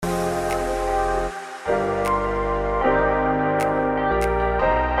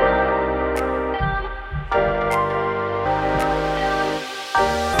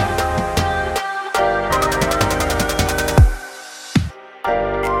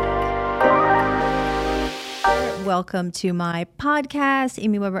Welcome to my podcast,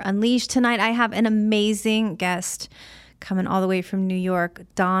 Amy Weber Unleashed. Tonight I have an amazing guest coming all the way from New York,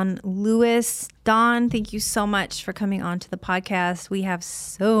 Don Lewis. Don, thank you so much for coming on to the podcast. We have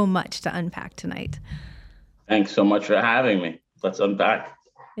so much to unpack tonight. Thanks so much for having me. Let's unpack.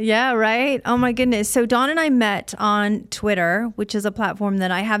 Yeah, right. Oh my goodness. So Don and I met on Twitter, which is a platform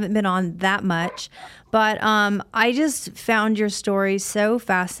that I haven't been on that much, but I just found your story so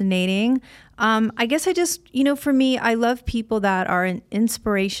fascinating. I guess for me, I love people that are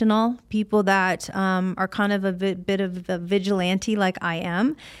inspirational, people that are kind of a bit of a vigilante like I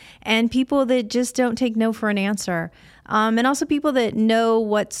am, and people that just don't take no for an answer. And also people that know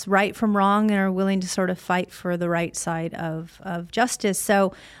what's right from wrong and are willing to sort of fight for the right side of justice.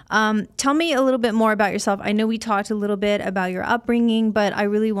 So tell me a little bit more about yourself. I know we talked a little bit about your upbringing, but I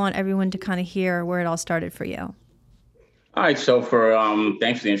really want everyone to kind of hear where it all started for you. All right. So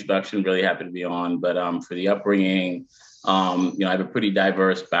thanks for the introduction. Really happy to be on. But for the upbringing, I have a pretty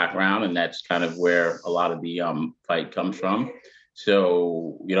diverse background, and that's kind of where a lot of the fight comes from.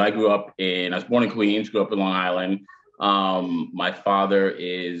 So, I was born in Queens, grew up in Long Island. My father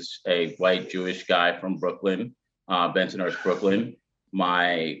is a white Jewish guy from Brooklyn, Bensonhurst, Brooklyn.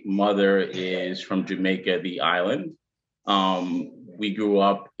 My mother is from Jamaica, the island. We grew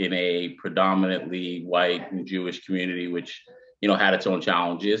up in a predominantly white and Jewish community, which, had its own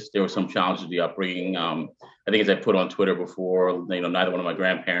challenges. There were some challenges with the upbringing. I think as I put on Twitter before, neither one of my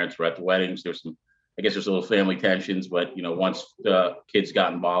grandparents were at the weddings. There's a little family tensions, but, once the kids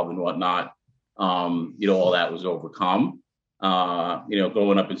got involved and whatnot, all that was overcome.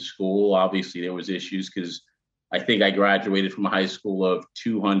 Growing up in school, obviously there was issues because I think I graduated from a high school of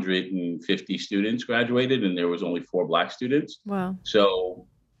 250 students graduated, and there was only 4 Black students. Wow. So,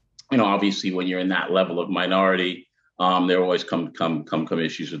 obviously when you're in that level of minority, there always come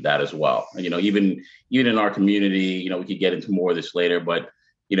issues with that as well. And, even in our community, we could get into more of this later, but,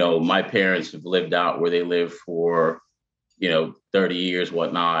 my parents have lived out where they live for 30 years,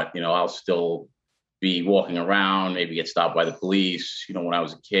 whatnot. I'll still be walking around, maybe get stopped by the police. When I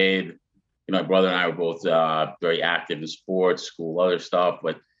was a kid, my brother and I were both very active in sports, school, other stuff,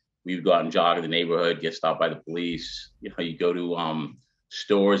 but we would go out and jog in the neighborhood, get stopped by the police. You go to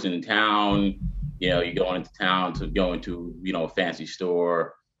stores in town, you go into town to go into, a fancy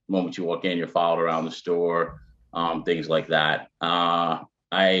store. The moment you walk in, you're followed around the store, things like that. After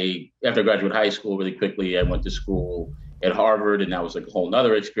I graduated high school, really quickly, I went to school at Harvard, and that was like a whole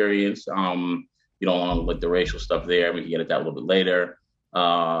nother experience. Along with the racial stuff there, we can get at that a little bit later.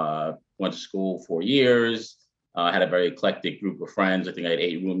 Went to school 4 years. Had a very eclectic group of friends. I think I had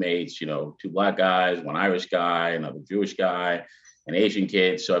 8 roommates, 2 Black guys, 1 Irish guy, another Jewish guy, an Asian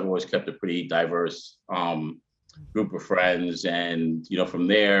kid. So I've always kept a pretty diverse group of friends. And, from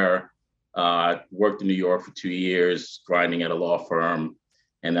there, worked in New York for 2 years, grinding at a law firm.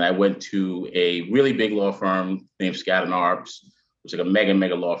 And then I went to a really big law firm named Skadden Arps, which is like a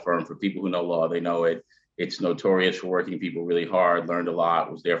mega law firm. For people who know law, they know it. It's notorious for working people really hard, learned a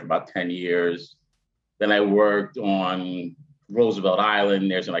lot, was there for about 10 years. Then I worked on Roosevelt Island.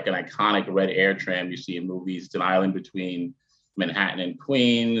 There's an iconic red air tram you see in movies. It's an island between Manhattan and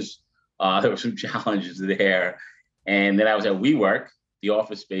Queens. There were some challenges there. And then I was at WeWork, the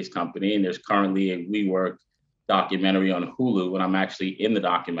office space company, and there's currently a WeWork documentary on Hulu, and I'm actually in the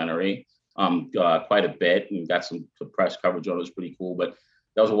documentary quite a bit and got some press coverage on it. It was pretty cool, but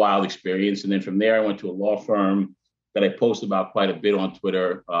that was a wild experience. And then from there, I went to a law firm that I posted about quite a bit on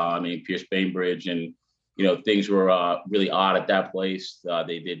Twitter named Pierce Bainbridge. And, things were really odd at that place.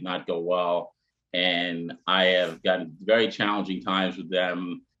 They did not go well. And I have gotten very challenging times with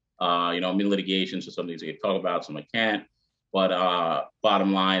them. I'm in litigation, so some things I can talk about, some I can't. But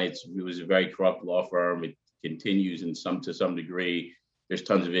bottom line, it was a very corrupt law firm. It continues to some degree. There's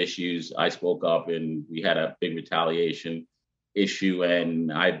tons of issues. I spoke up, and we had a big retaliation issue,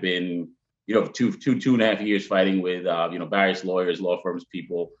 and I've been, two and a half years fighting with, various lawyers, law firms,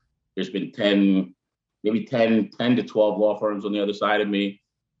 people. There's been 10 to 12 law firms on the other side of me.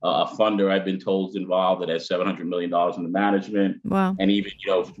 A funder I've been told is involved that has $700 million in the management. Wow. And even,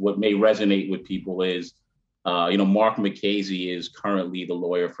 what may resonate with people is, Mark McKasey is currently the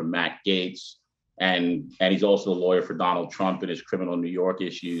lawyer for Matt Gaetz, and he's also a lawyer for Donald Trump and his criminal New York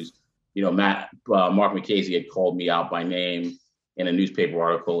issues. Mark McKasey had called me out by name in a newspaper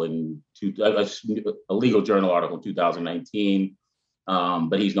article a legal journal article in 2019,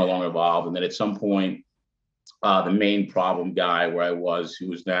 but he's no longer involved. And then at some point, the main problem guy where I was,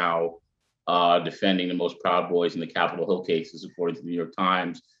 who is now defending the most Proud Boys in the Capitol Hill cases, according to the New York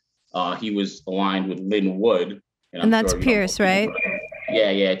Times, he was aligned with Lynn Wood. And that's Pierce, right?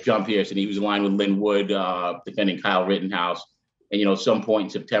 Yeah, John Pearson. He was aligned with Lynn Wood, defending Kyle Rittenhouse. And, some point in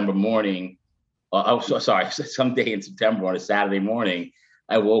September morning, some day in September on a Saturday morning,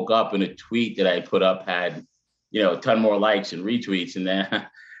 I woke up and a tweet that I put up had, a ton more likes and retweets. And then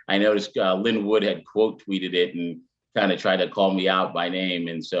I noticed Lynn Wood had quote tweeted it and kind of tried to call me out by name.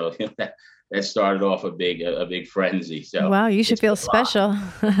 And so that started off a big frenzy. So wow, you should feel special.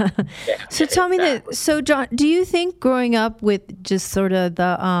 So tell me that. So John, do you think growing up with just sort of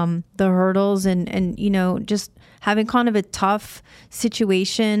the hurdles and just having kind of a tough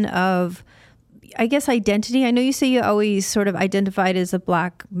situation of, I guess, identity? I know you say you always sort of identified as a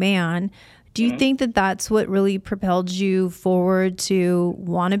Black man. Do you think that that's what really propelled you forward to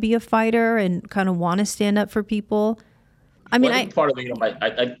want to be a fighter and kind of want to stand up for people? I mean, I think part of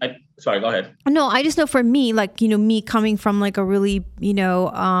it, sorry, go ahead. No, I just know for me, like, me coming from like a really,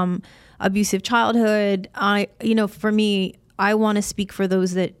 abusive childhood, for me, I want to speak for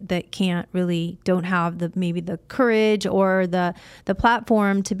those that don't have maybe the courage or the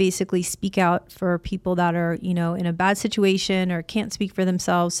platform to basically speak out for people that are, in a bad situation or can't speak for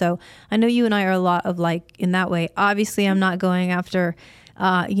themselves. So I know you and I are a lot of like in that way. Obviously, I'm not going after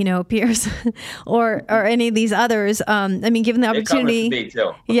Pierce or any of these others. I mean, given the opportunity, me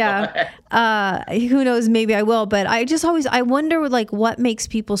too. who knows, maybe I will, but I wonder like what makes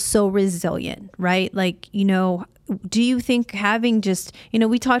people so resilient, right? Like, do you think having just,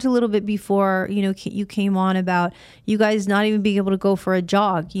 we talked a little bit before, you came on about you guys not even being able to go for a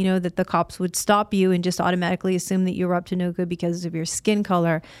jog, that the cops would stop you and just automatically assume that you were up to no good because of your skin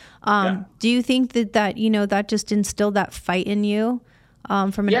color. Do you think that, that just instilled that fight in you?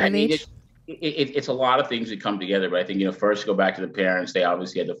 From an early age? It's a lot of things that come together, but I think, first go back to the parents. They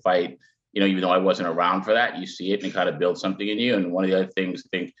obviously had to fight, even though I wasn't around for that, you see it and it kind of builds something in you. And one of the other things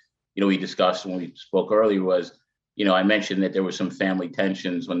I think, we discussed when we spoke earlier was, I mentioned that there were some family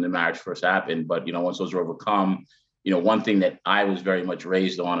tensions when the marriage first happened, but, once those were overcome, one thing that I was very much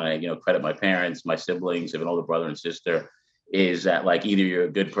raised on, and I, credit my parents, my siblings, I have an older brother and sister, is that like either you're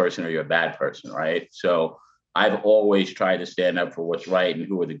a good person or you're a bad person, right? So I've always tried to stand up for what's right and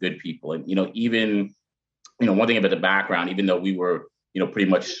who are the good people. And, even, one thing about the background, even though we were, pretty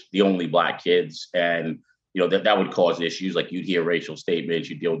much the only Black kids and, that would cause issues. Like you'd hear racial statements,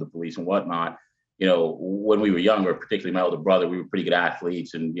 you deal with the police and whatnot. When we were younger, particularly my older brother, we were pretty good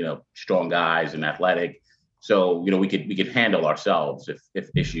athletes and, strong guys and athletic. So, we could handle ourselves if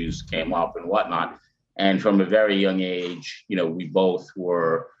issues came up and whatnot. And from a very young age, we both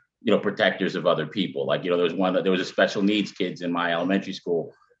were, protectors of other people. Like, there was a special needs kids in my elementary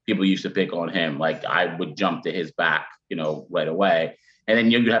school. People used to pick on him. Like I would jump to his back, right away. And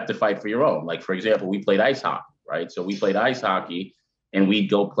then you'd have to fight for your own. Like, for example, we played ice hockey, right? So we played ice hockey and we'd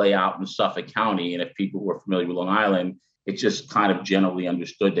go play out in Suffolk County. And if people were familiar with Long Island, it's just kind of generally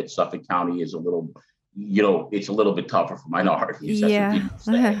understood that Suffolk County is a little, it's a little bit tougher for minorities. That's what people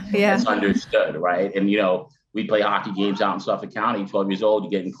say. Yeah. That's understood, right? And, we play hockey games out in Suffolk County, 12 years old,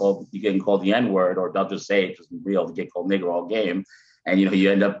 you're getting called the N-word, or they'll just say it because it's real to get called nigger all game. And,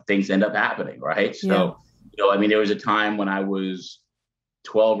 things end up happening, right? So, there was a time when I was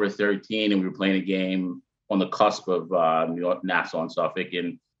 12 or 13 and we were playing a game on the cusp of New York, Nassau and Suffolk.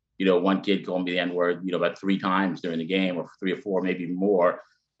 And, one kid called me the N-word, about 3 times during the game, or 3 or 4, maybe more.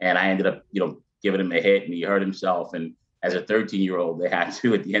 And I ended up, giving him a hit and he hurt himself. And as a 13-year-old, they had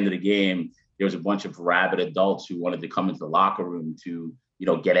to, at the end of the game, there was a bunch of rabid adults who wanted to come into the locker room to,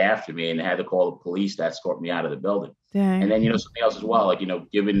 get after me, and they had to call the police to escort me out of the building. Dang. And then, something else as well, like,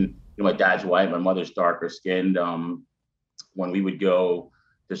 given, my dad's white, my mother's darker skinned, when we would go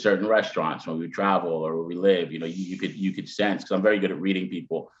to certain restaurants, when we would travel or where we live, you could sense, because I'm very good at reading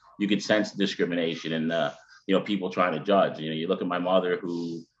people, you could sense the discrimination and, people trying to judge. You look at my mother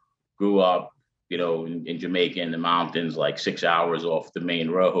who grew up, in Jamaica in the mountains, like 6 hours off the main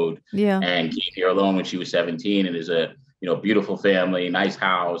road, and came here alone when she was 17, and is a, beautiful family, nice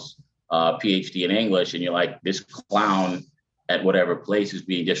house, PhD in English. And you're like, this clown at whatever place is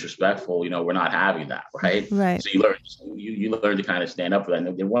being disrespectful, we're not having that, right? Right. So you learn to kind of stand up for that.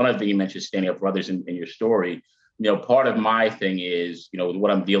 And one other thing you mentioned, standing up for others in your story, part of my thing is, what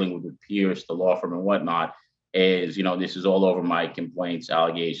I'm dealing with Pierce, the law firm and whatnot, is, this is all over my complaints,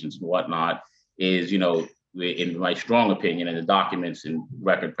 allegations and whatnot, is, in my strong opinion, and the documents and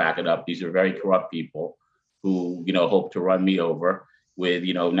record back it up, these are very corrupt people who, hope to run me over with,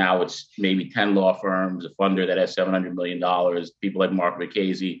 now it's maybe 10 law firms, a funder that has $700 million, people like Mark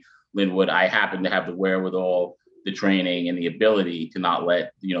McKasey, Lynn Wood. I happen to have the wherewithal, the training, and the ability to not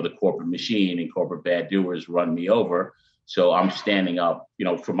let, the corporate machine and corporate bad doers run me over. So I'm standing up,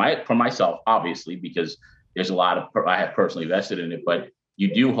 for myself, obviously, because there's a lot of, I have personally invested in it, but you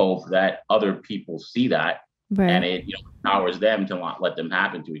do hope that other people see that, and Right. it, empowers them to not let them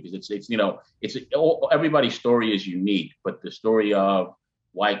happen to it, because it's everybody's story is unique, but the story of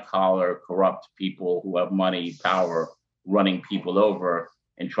white collar corrupt people who have money, power, running people over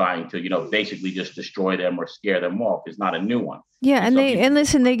and trying to basically just destroy them or scare them off is not a new one. Yeah, And and some they people, and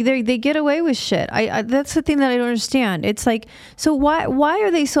listen, they get away with shit. I that's the thing that I don't understand. It's like, so why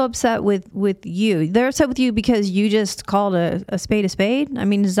are they so upset with you? They're upset with you because you just called a spade a spade. I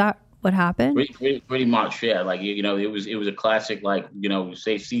mean, is that what happened? pretty much, yeah. Like it was a classic, like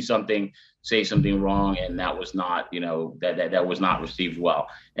say something wrong, and that was not that was not received well.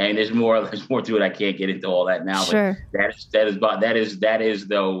 And there's more to it. I can't get into all that now, but Sure. that is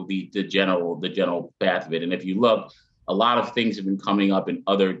though the general path of it. And if you look, a lot of things have been coming up in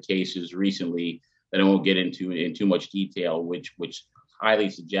other cases recently that I won't get into in too much detail, which highly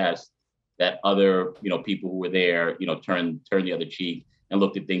suggests that other people who were there turn the other cheek and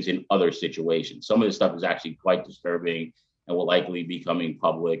looked at things in other situations. Some of this stuff is actually quite disturbing and will likely be coming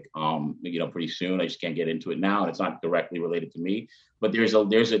public, pretty soon. I just can't get into it now, and it's not directly related to me. But there's a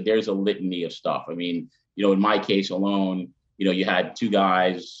litany of stuff. I mean, in my case alone, you had two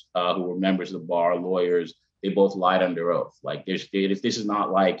guys who were members of the bar, lawyers. They both lied under oath. Like this is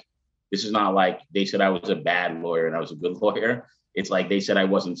not like they said I was a bad lawyer and I was a good lawyer. It's like they said I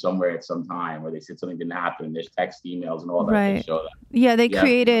wasn't somewhere at some time, or they said something didn't happen. There's text, emails, and all that. They Right. show that. Yeah,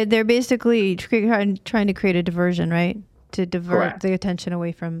 Yeah, they're basically trying to create a diversion, right? To divert correct, the attention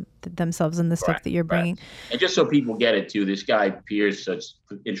away from themselves and the stuff correct, that you're correct. bringing. And just so people get it too, this guy Pierce, so it's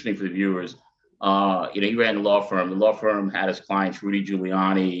interesting for the viewers. He ran a law firm. The law firm had as clients Rudy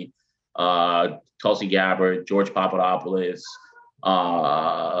Giuliani, Tulsi Gabbard, George Papadopoulos,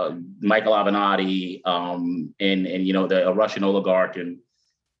 Michael Avenatti, and a Russian oligarch. And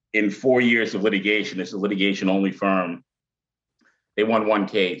in 4 years of litigation, it's a litigation only firm. They won one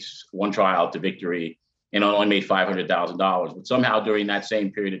case, one trial to victory, and only made $500,000. But somehow during that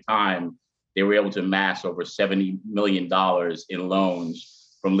same period of time, they were able to amass over $70 million in loans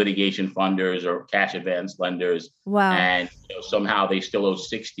from litigation funders or cash advance lenders, Wow. and somehow they still owe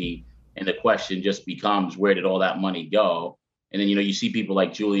 60. And the question just becomes, where did all that money go? And then you see people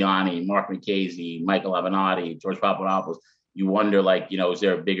like Giuliani, Mark McCasey, Michael Avenatti, George Papadopoulos. You wonder, like, is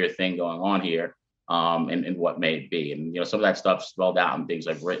there a bigger thing going on here? And what may it be? And some of that stuff's spelled out in things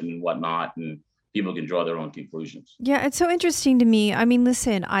like written and whatnot, and people can draw their own conclusions. Yeah, it's so interesting to me. I mean,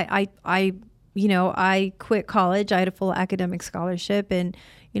 listen, I quit college. I had a full academic scholarship, and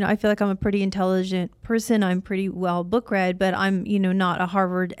I feel like I'm a pretty intelligent person. I'm pretty well book read, but I'm not a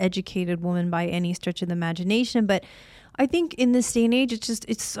Harvard educated woman by any stretch of the imagination. But I think in this day and age,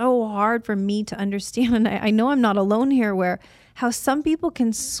 it's so hard for me to understand. And I know I'm not alone here, where how some people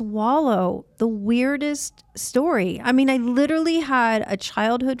can swallow the weirdest story. I mean, I literally had a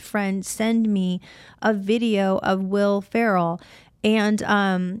childhood friend send me a video of Will Ferrell. And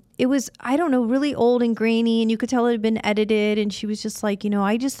it was, I don't know, really old and grainy, and you could tell it had been edited. And she was just like,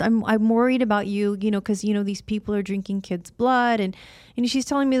 I'm worried about you, because these people are drinking kids' blood, and she's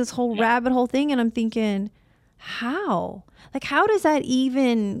telling me this whole rabbit hole thing, and I'm thinking, how? Like, how does that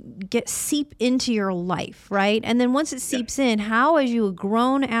even seep into your life, right? And then once it seeps in, how, as you a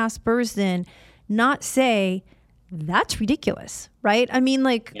grown ass person, not say, that's ridiculous, right? I mean,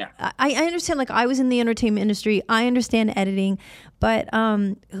 like, Yeah. I understand, like, I was in the entertainment industry. I understand editing, but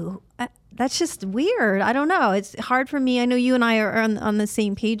that's just weird. I don't know. It's hard for me. I know you and I are on the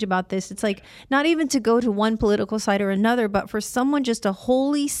same page about this. It's like, not even to go to one political side or another, but for someone just to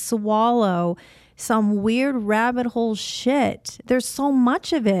wholly swallow some weird rabbit hole shit. There's so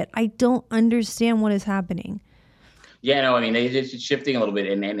much of it. I don't understand what is happening. Yeah, no, I mean it's shifting a little bit,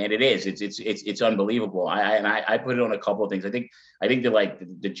 and it is. It's unbelievable. I put it on a couple of things. I think that, like,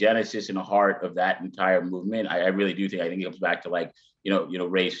 the genesis and the heart of that entire movement. I really do think. I think it comes back to, like,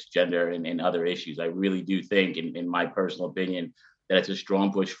 race, gender, and other issues. I really do think, in my personal opinion, that it's a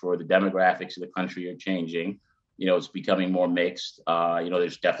strong push for the demographics of the country are changing. It's becoming more mixed.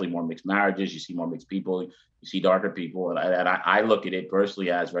 There's definitely more mixed marriages. You see more mixed people. You see darker people, and I look at it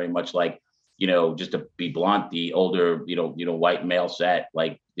personally as very much like, just to be blunt, the older, white male set,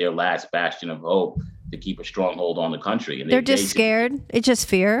 like, their last bastion of hope to keep a stronghold on the country. And They're just scared. It's just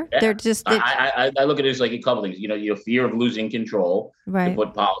fear. Yeah. They're just I look at it as like a couple things. Fear of losing control, to right.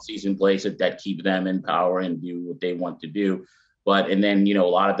 put policies in place that keep them in power and do what they want to do. And then a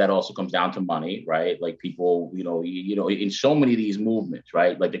lot of that also comes down to money, right? Like, people, in so many of these movements,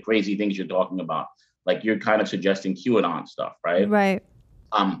 right? Like the crazy things you're talking about, like you're kind of suggesting QAnon stuff, right? Right.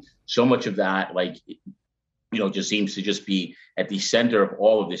 So much of that, like, just seems to just be at the center of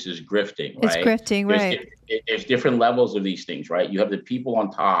all of this is grifting, right? It's grifting, right? There's different levels of these things, right? You have the people on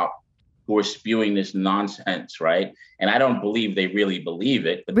top who are spewing this nonsense, right? And I don't believe they really believe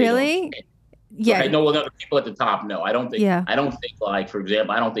it. But really? Yeah. Right? No, well, no, the people at the top, no. I don't think, yeah. I don't think, like, for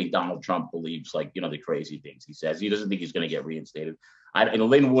example, I don't think Donald Trump believes, like, the crazy things he says. He doesn't think he's going to get reinstated. And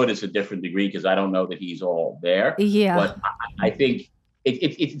Lin Wood is a different degree because I don't know that he's all there. Yeah. But I think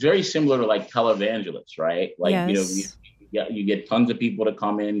it's very similar to like televangelists, right? Like, yes. you get tons of people to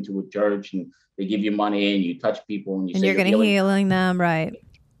come into a church and they give you money and you touch people and you're going to healing them, right?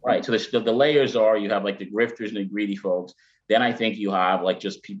 Right. So the layers are, you have like the grifters and the greedy folks. Then I think you have like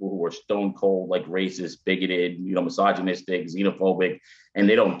just people who are stone cold, like racist, bigoted, misogynistic, xenophobic, and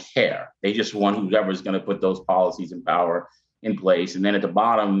they don't care. They just want whoever's going to put those policies and power in place. And then at the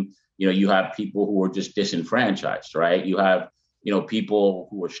bottom, you have people who are just disenfranchised, right? You have, people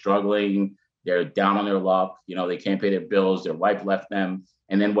who are struggling, they're down on their luck, they can't pay their bills, their wife left them.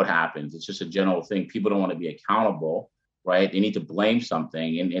 And then what happens? It's just a general thing. People don't want to be accountable, right? They need to blame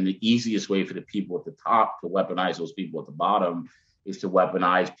something. And the easiest way for the people at the top to weaponize those people at the bottom is to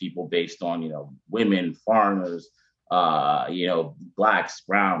weaponize people based on, women, foreigners, blacks,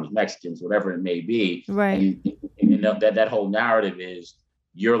 browns, Mexicans, whatever it may be. Right. And that whole narrative is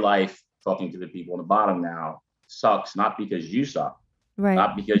your life, talking to the people on the bottom now, sucks, not because you suck, right?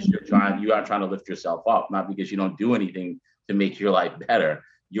 Not because you are trying to lift yourself up, not because you don't do anything to make your life better.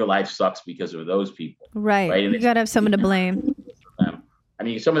 Your life sucks because of those people. Right. And you got to have someone to blame. I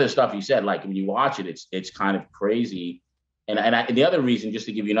mean, some of the stuff you said, like when you watch it, it's kind of crazy. And the other reason, just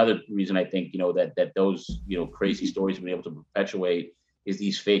to give you another reason, I think, that those, crazy stories have been able to perpetuate is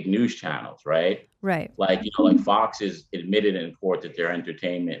these fake news channels, right? Right. Like, like Fox is admitted in court that they're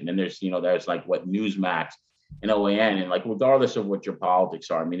entertainment. And then there's like what Newsmax and OAN, and like, regardless of what your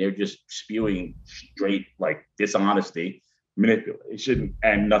politics are, I mean, they're just spewing straight like dishonesty, manipulation,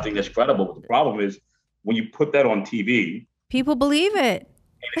 and nothing that's credible. But the problem is when you put that on TV, people believe it.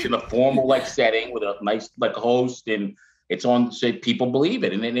 And it's in a formal like setting with a nice like host, and it's on. So people believe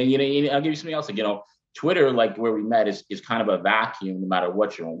it. And then I'll give you something else. Like Twitter, like where we met, is kind of a vacuum, no matter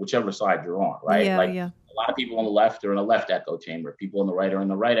what you're on, whichever side you're on, right? Yeah, like yeah. A lot of people on the left are in a left echo chamber. People on the right are in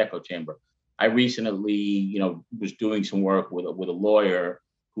the right echo chamber. I recently, was doing some work with a lawyer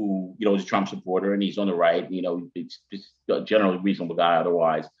who, is a Trump supporter, and he's on the right. He's a generally reasonable guy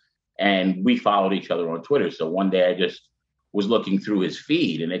otherwise. And we followed each other on Twitter. So one day I just was looking through his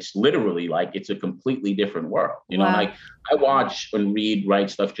feed, and it's literally like it's a completely different world. Wow. And I watch and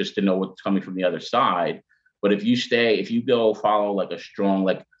write stuff just to know what's coming from the other side. But if you go follow like a strong,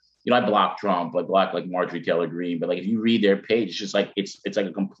 like, I block Trump, I block like Marjorie Taylor Greene, but like if you read their page, it's just like it's like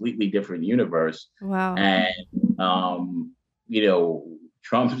a completely different universe. Wow. And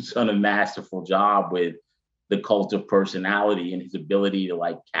Trump's done a masterful job with the cult of personality and his ability to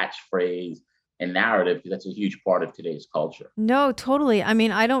like catchphrase and narrative, because that's a huge part of today's culture. No, totally. I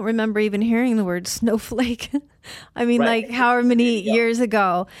mean, I don't remember even hearing the word snowflake. I mean, right. Like however many years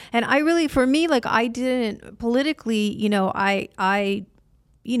ago. And I really, for me, like I didn't politically, I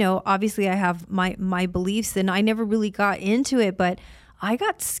obviously I have my beliefs, and I never really got into it, but I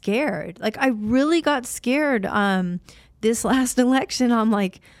got scared. Like I really got scared this last election. I'm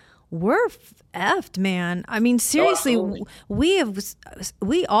like, we're effed, man. I mean, seriously,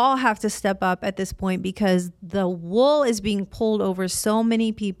 we all have to step up at this point, because the wool is being pulled over so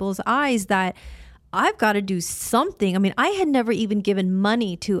many people's eyes that I've got to do something. I mean, I had never even given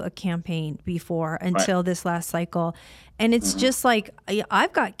money to a campaign before until this last cycle. And it's just like,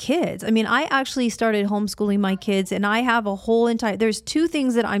 I've got kids. I mean, I actually started homeschooling my kids, and I have a whole there's two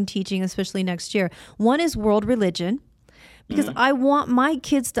things that I'm teaching, especially next year. One is world religion, because I want my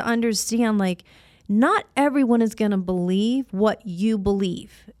kids to understand, like, not everyone is going to believe what you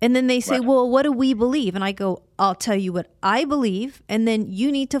believe. And then they say, well, what do we believe? And I go, I'll tell you what I believe. And then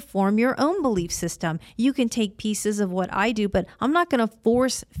you need to form your own belief system. You can take pieces of what I do, but I'm not going to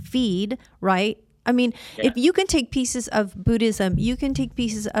force feed, right? I mean, if you can take pieces of Buddhism, you can take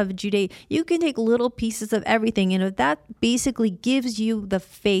pieces of Judaism, you can take little pieces of everything. And if that basically gives you the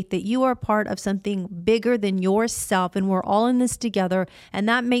faith that you are part of something bigger than yourself, and we're all in this together, and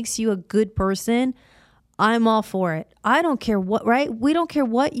that makes you a good person, I'm all for it. I don't care what, right? We don't care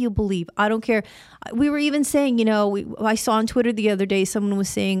what you believe. I don't care. We were even saying, I saw on Twitter the other day, someone was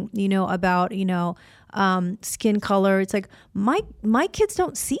saying, about, skin color. It's like, my kids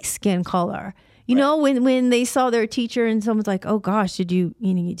don't see skin color. When they saw their teacher, and someone's like, oh gosh, did you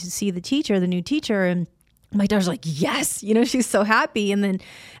need to see the teacher, the new teacher? And My daughter's like, yes, she's so happy. And then,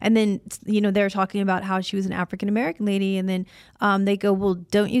 they're talking about how she was an African-American lady. And then they go, well,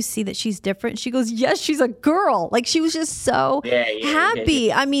 don't you see that she's different? She goes, yes, she's a girl. Like, she was just so happy.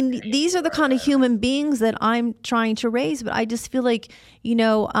 Yeah. I mean, these are the kind of human beings that I'm trying to raise. But I just feel like,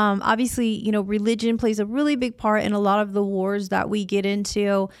 obviously, religion plays a really big part in a lot of the wars that we get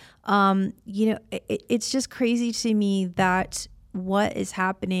into. It's just crazy to me that what is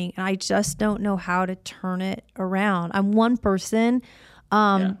happening, and I just don't know how to turn it around. I'm one person,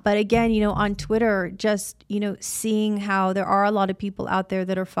 but again, on Twitter, just seeing how there are a lot of people out there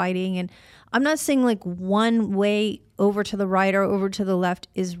that are fighting, and I'm not saying like one way over to the right or over to the left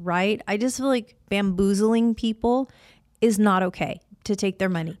is right. I just feel like bamboozling people is not okay to take their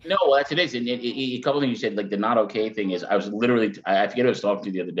money. No, well, that's it is. And a couple of things you said, like the not okay thing is, I was literally, I forget who I was talking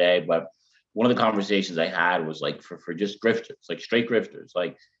to the other day, but one of the conversations I had was like for just grifters, like straight grifters.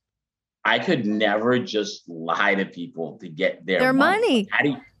 Like, I could never just lie to people to get their money.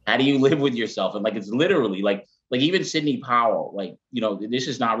 Like, how do you live with yourself? And like, it's literally like even Sidney Powell, like, this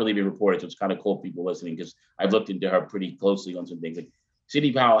has not really been reported. So it's kind of cool people listening, because I've looked into her pretty closely on some things. Like,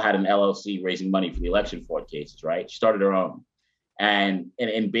 Sidney Powell had an LLC raising money for the election fraud cases, right? She started her own. And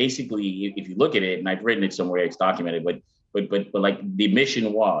basically, if you look at it, and I've written it somewhere, it's documented, but like the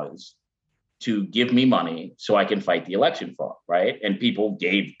mission was to give me money so I can fight the election fraud, right? And people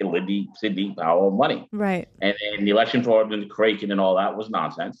gave Sidney Powell money. Right. And then the election fraud and the Kraken and all that was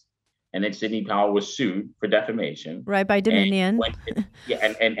nonsense. And then Sidney Powell was sued for defamation. Right, by Dominion.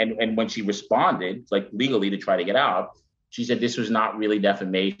 And when she responded, like legally to try to get out, she said this was not really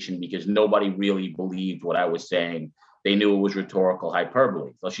defamation because nobody really believed what I was saying. They knew it was rhetorical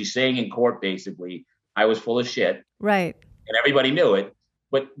hyperbole. So she's saying in court, basically, I was full of shit. Right. And everybody knew it.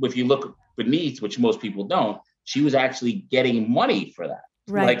 But if you look beneath, which most people don't, she was actually getting money for that,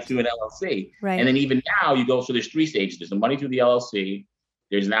 like through an LLC. Right. And then even now you go, so there's 3 stages. There's the money through the LLC.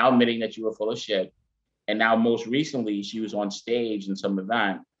 There's now admitting that you were full of shit. And now most recently, she was on stage in some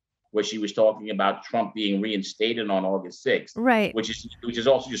event where she was talking about Trump being reinstated on August 6th. Right. Which is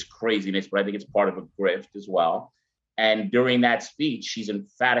also just craziness, but I think it's part of a grift as well. And during that speech, she's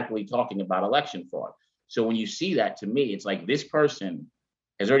emphatically talking about election fraud. So when you see that, to me, it's like this person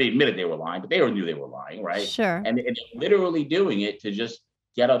has already admitted they were lying, but they already knew they were lying, right? Sure. And they're literally doing it to just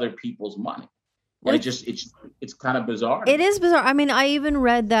get other people's money. And it's kind of bizarre. It is bizarre. I mean, I even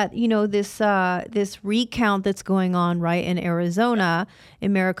read that, this recount that's going on right in Arizona,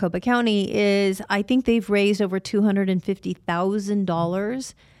 in Maricopa County, is I think they've raised over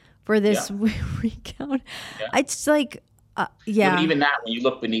 $250,000 for this recount. Yeah. It's like, But even that, when you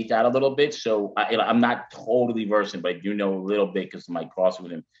look beneath that a little bit, so I'm not totally versed in, but I do know a little bit because of my cross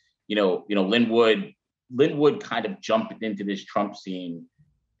with him. Lin Wood kind of jumped into this Trump scene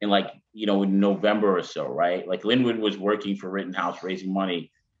in in November or so, right? Like Lin Wood was working for Rittenhouse, raising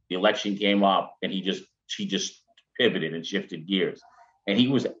money. The election came up, and she just pivoted and shifted gears. And he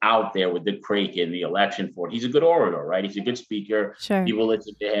was out there with the Kraken, the election for it. He's a good orator, right? He's a good speaker. Sure. People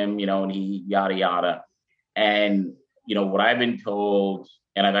listen to him, and he yada yada. And what I've been told,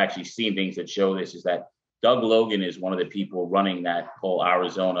 and I've actually seen things that show this, is that Doug Logan is one of the people running that whole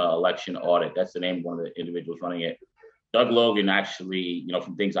Arizona election audit. That's the name of one of the individuals running it. Doug Logan actually,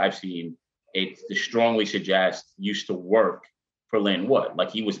 from things I've seen, it strongly suggests used to work for Lin Wood.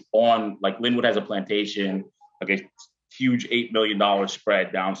 Like he was on, like Lin Wood has a plantation, like a huge $8 million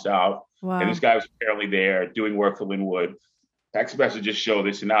spread down south. Wow. And this guy was apparently there doing work for Lin Wood. Text messages show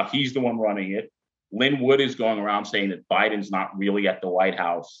this, and now he's the one running it. Lin Wood is going around saying that Biden's not really at the White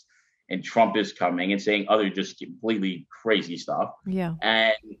House and Trump is coming, and saying other just completely crazy stuff. Yeah.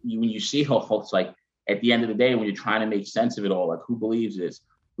 And when you see how folks, like at the end of the day, when you're trying to make sense of it all, like who believes this,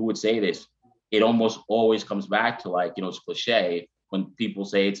 who would say this, it almost always comes back to it's cliche when people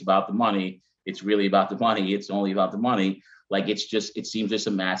say it's about the money. It's really about the money. It's only about the money. Like it seems just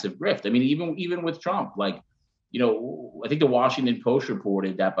a massive grift. I mean, even with Trump, I think the Washington Post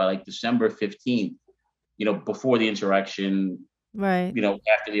reported that by December 15th, before the insurrection, right?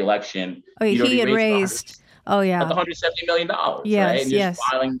 After the election, he had raised $170 million. Yes, right? And yes.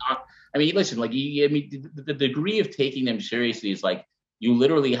 Filing listen, the degree of taking them seriously is you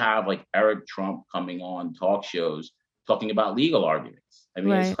literally have Eric Trump coming on talk shows talking about legal arguments. I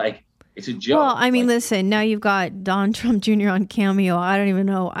mean, right. It's a joke. Well, I mean, listen, now you've got Don Trump Jr. on Cameo. I don't even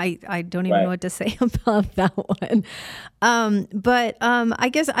know. I don't even know what to say about that one. But I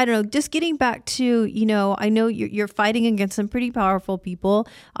guess, I don't know, just getting back to, I know you're fighting against some pretty powerful people.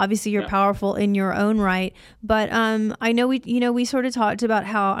 Obviously, you're powerful in your own right. But I know we sort of talked about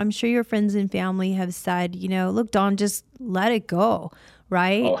how I'm sure your friends and family have said, look, Don, just let it go.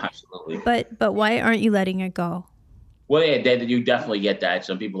 right? Oh, absolutely. But why aren't you letting it go? Well, yeah, you definitely get that.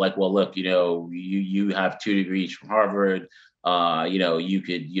 Some people are like, well, look, you have 2 degrees from Harvard. You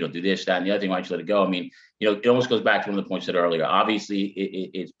could, do this, that, and the other thing. Why don't you let it go? I mean, it almost goes back to one of the points I said earlier. Obviously,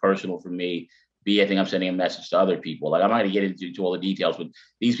 it's personal for me. B, I think I'm sending a message to other people. Like, I'm not going to get into all the details, but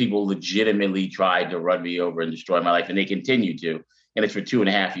these people legitimately tried to run me over and destroy my life, and they continue to. And it's for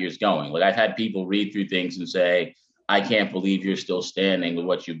 2.5 years going. Like, I've had people read through things and say, I can't believe you're still standing with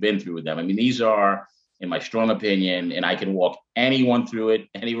what you've been through with them. I mean, these are, in my strong opinion, and I can walk anyone through it,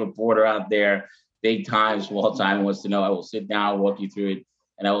 any reporter out there, big time, small time, wants to know, I will sit down, walk you through it,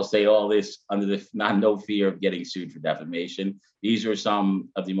 and I will say all this under the no fear of getting sued for defamation. These are some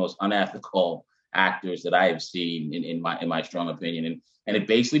of the most unethical actors that I have seen in my strong opinion. And it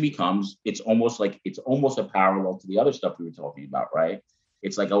basically becomes, it's almost a parallel to the other stuff we were talking about, right?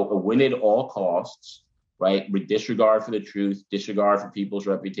 It's like a win at all costs, right? With disregard for the truth, disregard for people's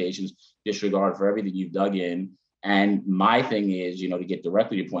reputations, disregard for everything you've dug in. And my thing is, to get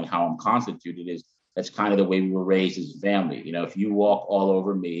directly to your point, how I'm constituted is that's kind of the way we were raised as a family. If you walk all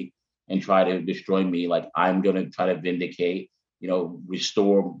over me and try to destroy me, like, I'm going to try to vindicate,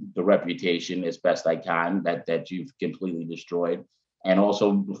 restore the reputation as best I can that you've completely destroyed, and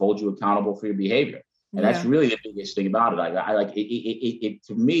also hold you accountable for your behavior. And that's really the biggest thing about it. I like it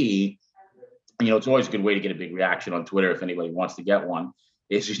to me. It's always a good way to get a big reaction on Twitter if anybody wants to get one.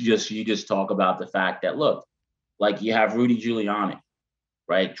 Is you just talk about the fact that, look, like, you have Rudy Giuliani,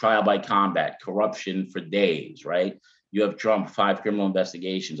 right? Trial by combat, corruption for days, right? You have Trump, 5 criminal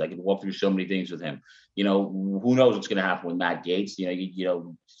investigations. I could walk through so many things with him. Who knows what's going to happen with Matt Gaetz?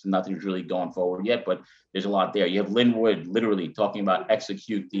 Nothing's really going forward yet, but there's a lot there. You have Lin Wood literally talking about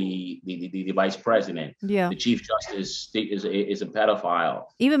execute the vice president. Yeah. The chief justice is a pedophile.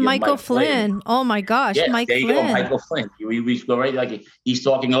 Even Michael Flynn. Oh my gosh, yes, Mike there you Flynn. go, Michael Flynn. We go right, like, he's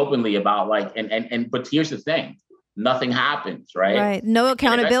talking openly about, like, but here's the thing. Nothing happens, right? Right. No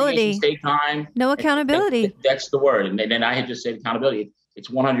accountability. Take time. No accountability. That's the word. And then I had just said accountability. It's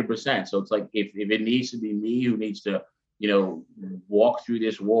 100%. So it's like, if it needs to be me who needs to, walk through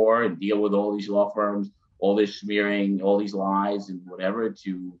this war and deal with all these law firms, all this smearing, all these lies and whatever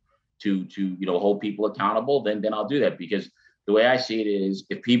to hold people accountable, then I'll do that. Because the way I see it is,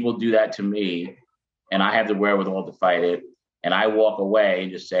 if people do that to me and I have the wherewithal to fight it, and I walk away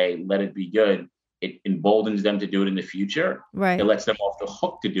and just say, let it be good, it emboldens them to do it in the future. Right. It lets them off the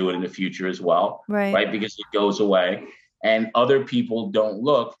hook to do it in the future as well. Right. Because it goes away. And other people don't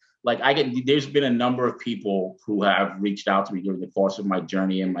look like there's been a number of people who have reached out to me during the course of my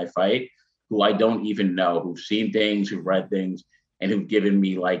journey and my fight, who I don't even know, who've seen things, who've read things, and who've given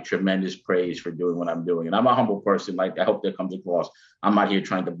me, like, tremendous praise for doing what I'm doing. And I'm a humble person. Like, I hope that comes across. I'm not here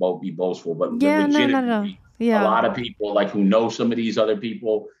trying to be boastful, but legitimately, Yeah. A lot of people, like, who know some of these other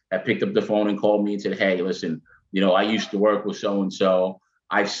people have picked up the phone and called me and said, hey, listen, I used to work with so-and-so.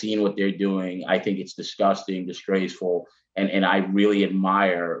 I've seen what they're doing. I think it's disgusting, disgraceful. And I really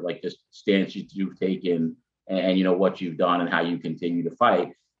admire, like, the stance you've taken and what you've done and how you continue to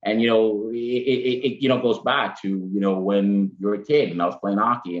fight. And, it goes back to, when you're a kid and I was playing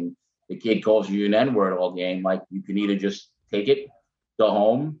hockey and the kid calls you an N-word all game, like, you can either just take it, go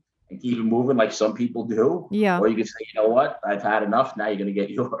home, and keep it moving like some people do. Yeah. Or you can say, you know what, I've had enough. Now you're going to get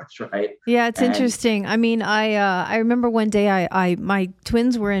yours, right? Yeah, it's interesting. I mean, I remember one day my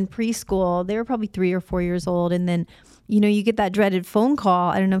twins were in preschool. They were probably 3 or 4 years old. And then, you get that dreaded phone call.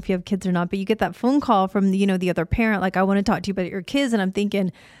 I don't know if you have kids or not, but you get that phone call from, the other parent. Like, I want to talk to you about your kids. And I'm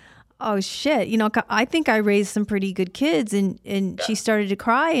thinking, oh shit, I think I raised some pretty good kids. And she started to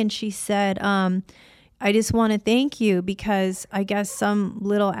cry and she said, I just want to thank you because I guess some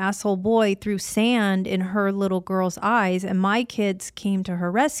little asshole boy threw sand in her little girl's eyes and my kids came to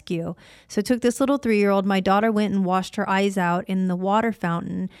her rescue. So it took this little 3-year-old. My daughter went and washed her eyes out in the water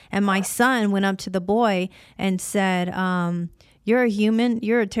fountain. And my son went up to the boy and said, you're a human.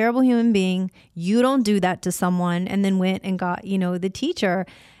 You're a terrible human being. You don't do that to someone. And then went and got, the teacher.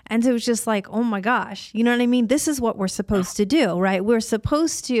 And so it was just like, oh my gosh, you know what I mean? This is what we're supposed to do, right? We're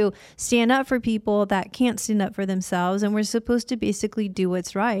supposed to stand up for people that can't stand up for themselves. And we're supposed to basically do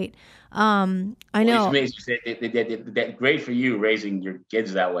what's right. I know. It's amazing. That great for you raising your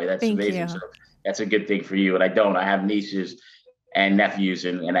kids that way. That's amazing. So that's a good thing for you. And I have nieces and nephews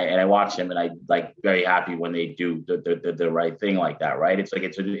and I watch them and I like very happy when they do the right thing like that, right? It's like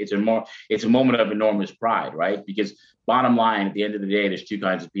it's a moment of enormous pride, right? Because bottom line, at the end of the day, there's 2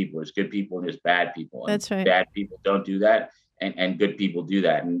 kinds of people. There's good people and there's bad people. And that's right. Bad people don't do that and good people do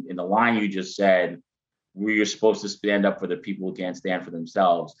that. And in the line you just said, where you're supposed to stand up for the people who can't stand for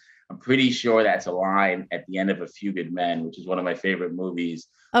themselves. I'm pretty sure that's a line at the end of A Few Good Men, which is one of my favorite movies.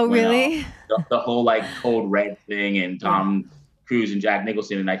 Oh, When really? the whole like Code Red thing and Yeah. Tom Cruise and Jack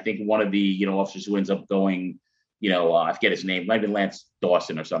Nicholson, and I think one of the officers who ends up going, I forget his name, might have been Lance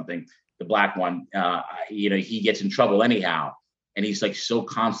Dawson or something, the black one. He gets in trouble anyhow, and he's like so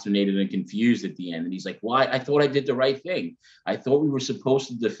consternated and confused at the end, and he's like, "Why? I thought I did the right thing. I thought we were supposed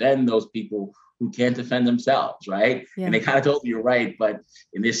to defend those people who can't defend themselves, right?" Yeah. And they kind of told me you're right, but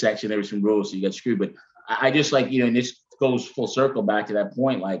in this section there were some rules, so you got screwed. But I just like, and this goes full circle back to that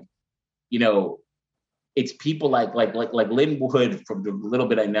point, like, it's people like Lynn Wood, from the little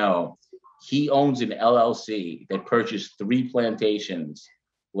bit I know. He owns an LLC that purchased 3 plantations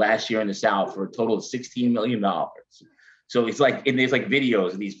last year in the South for a total of $16 million. So it's like, and there's like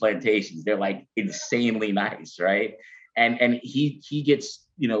videos of these plantations. They're like insanely nice, right? And he gets,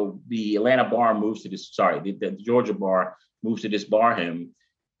 the Atlanta bar moves to this, the Georgia bar moves to disbar him,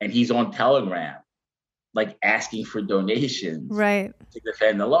 and he's on Telegram, like asking for donations Right. to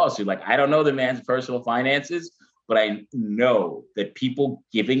defend the lawsuit. Like, I don't know the man's personal finances, but I know that people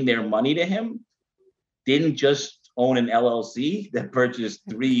giving their money to him didn't just own an LLC that purchased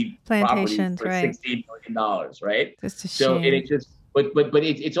 3 properties Plantations, for right. $16 million, right? Just a So and shame. it just, but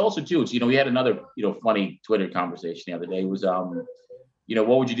it's also too. It's, we had another funny Twitter conversation the other day. It was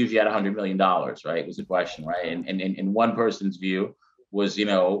what would you do if you had $100 million, right? Was the question, right? And one person's view was,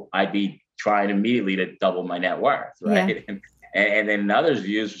 I'd be trying immediately to double my net worth, right? Yeah. And then another's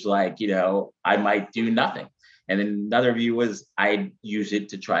views was like, I might do nothing. And then another view was I'd use it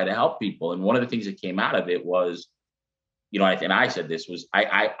to try to help people. And one of the things that came out of it was, and I said this was,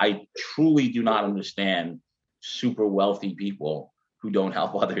 I truly do not understand super wealthy people who don't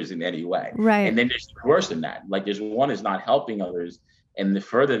help others in any way. Right. And then there's worse than that. Like, there's one is not helping others, and the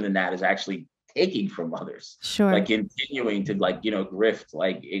further than that is actually taking from others. Sure. Like continuing to grift,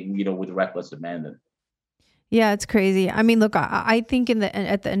 with reckless abandon. Yeah, it's crazy. I mean, look, I think at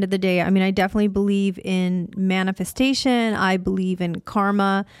the end of the day, I mean, I definitely believe in manifestation. I believe in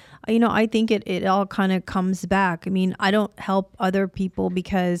karma. I think it all kind of comes back. I mean, I don't help other people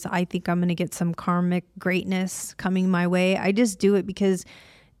because I think I'm going to get some karmic greatness coming my way. I just do it because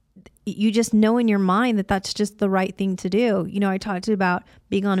you just know in your mind that that's just the right thing to do. I talked about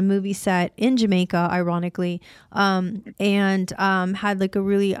being on a movie set in Jamaica, ironically, and had like a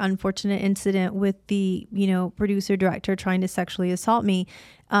really unfortunate incident with the, producer director trying to sexually assault me,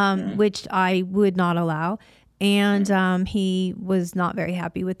 which I would not allow. And he was not very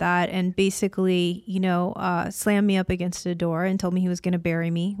happy with that, and basically, slammed me up against a door and told me he was going to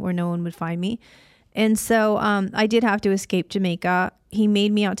bury me where no one would find me. And so I did have to escape Jamaica. He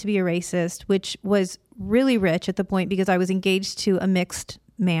made me out to be a racist, which was really rich at the point because I was engaged to a mixed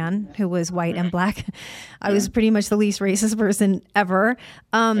man who was white and black. I was pretty much the least racist person ever.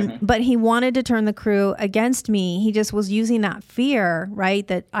 But he wanted to turn the crew against me. He just was using that fear, right,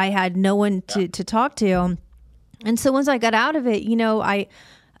 that I had no one to talk to. And so once I got out of it,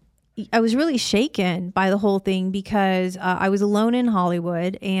 I was really shaken by the whole thing because I was alone in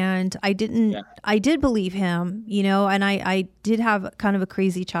Hollywood, and I did believe him, and I did have kind of a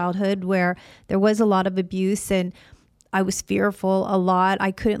crazy childhood where there was a lot of abuse, and I was fearful a lot.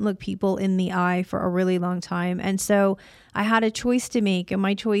 I couldn't look people in the eye for a really long time. And so I had a choice to make, and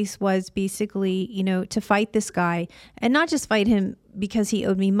my choice was basically, to fight this guy, and not just fight him because he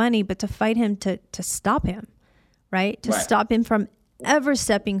owed me money, but to fight him to stop him, right? To stop him from ever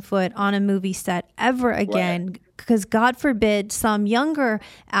stepping foot on a movie set ever again, because God forbid some younger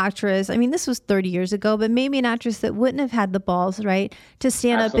actress, I mean, this was 30 years ago, but maybe an actress that wouldn't have had the balls, right, to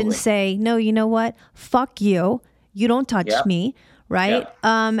stand up and say, no, you know what, fuck you, you don't touch me, right?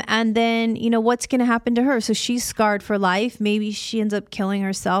 And then, what's going to happen to her? So she's scarred for life. Maybe she ends up killing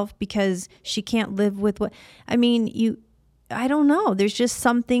herself because she can't live with I don't know. There's just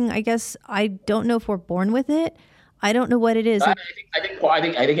something, I guess, I don't know if we're born with it. I don't know what it is. I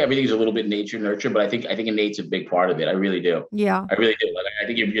think everything's a little bit nature nurture, but I think innate's a big part of it. I really do. Yeah, I really do. Like, I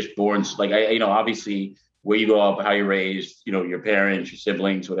think you're just born like obviously where you grow up, how you're raised, your parents, your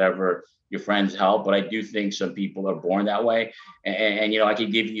siblings, whatever, your friends help. But I do think some people are born that way. And I can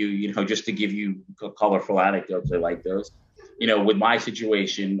give you, just to give you colorful anecdotes. I like those. With my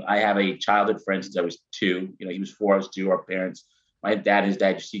situation, I have a childhood friend since I was 2. He was 4, I was 2. Our parents. My dad and his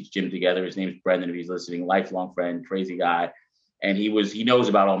dad just teach gym together. His name's Brendan, if he's listening, lifelong friend, crazy guy. And he knows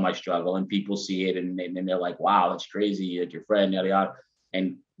about all my struggle, and people see it and they're like, wow, that's crazy. Like, your friend, yada, yada.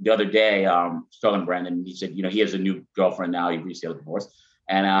 And the other day, talking to Brendan, he said, he has a new girlfriend now. He recently got divorced.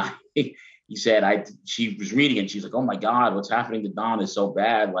 And he said, she was reading it. She's like, oh my God, what's happening to Don is so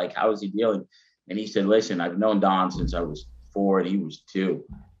bad. Like, how is he dealing? And he said, listen, I've known Don since I was 4 and he was 2.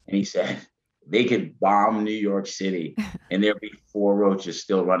 And he said, they could bomb New York City and there'll be four roaches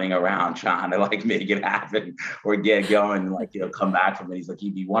still running around trying to like make it happen or get going and like, come back from it. He's like,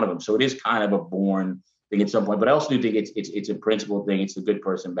 he'd be one of them. So it is kind of a born thing at some point, but I also do think it's a principle thing. It's a good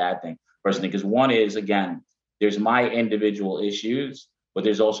person, bad thing, person thing. Because one is, again, there's my individual issues, but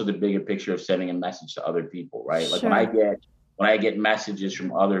there's also the bigger picture of sending a message to other people, right? Like when I get messages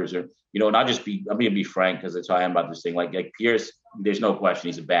from others, or and I'm gonna be frank because that's how I am about this thing. Like Pierce, there's no question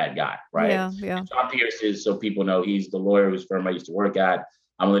he's a bad guy, right? Yeah. John Pierce is, so people know, he's the lawyer whose firm I used to work at.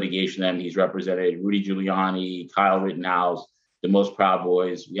 I'm a litigation M. He's represented Rudy Giuliani, Kyle Rittenhouse, the Most Proud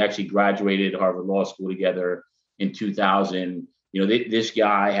Boys. We actually graduated Harvard Law School together in 2000. This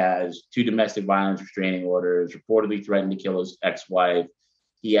guy has 2 domestic violence restraining orders, reportedly threatened to kill his ex-wife.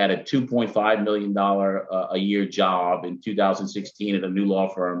 He had a $2.5 million a year job in 2016 at a new law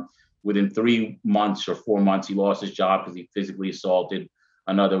firm. Within 3 months or 4 months, he lost his job because he physically assaulted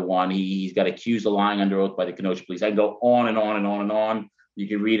another one. He's got accused of lying under oath by the Kenosha police. I can go on and on and on and on. You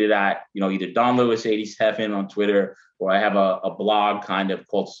can read it at, either Don Lewis 87 on Twitter, or I have a blog kind of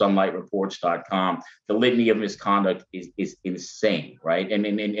called sunlightreports.com. The litany of misconduct is insane, right?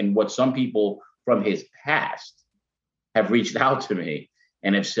 And what some people from his past have reached out to me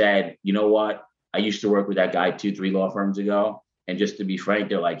and have said, you know what? I used to work with that guy 2-3 law firms ago. And just to be frank,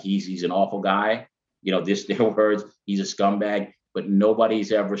 they're like, he's an awful guy. Their words, he's a scumbag, but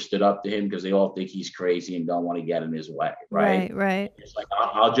nobody's ever stood up to him because they all think he's crazy and don't want to get in his way. Right. It's like,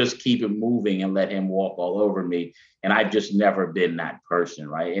 I'll just keep it moving and let him walk all over me. And I've just never been that person.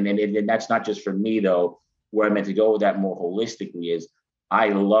 Right. And that's not just for me, though. Where I meant to go with that more holistically is I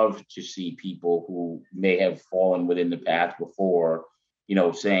love to see people who may have fallen within the path before,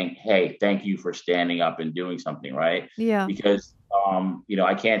 saying, hey, thank you for standing up and doing something, right? Yeah. Because,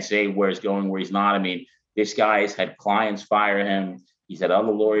 I can't say where he's going, where he's not. I mean, this guy has had clients fire him. He's had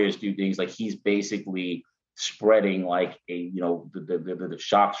other lawyers do things. Like, he's basically spreading like the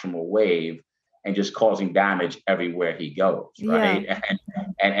shocks from a wave and just causing damage everywhere he goes, right? Yeah.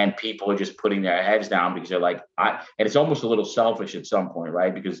 And people are just putting their heads down because they're like, and it's almost a little selfish at some point,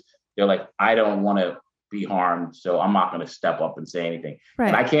 right? Because they're like, I don't want to be harmed, so I'm not going to step up and say anything. Right.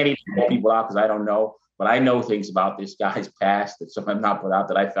 And I can't even call people out because I don't know, but I know things about this guy's past that some have not put out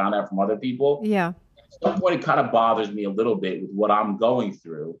that I found out from other people. Yeah. At some point, it kind of bothers me a little bit with what I'm going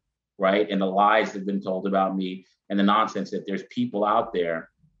through, right? And the lies that have been told about me and the nonsense that there's people out there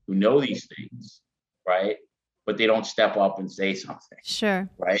who know these things, right? But they don't step up and say something. Sure.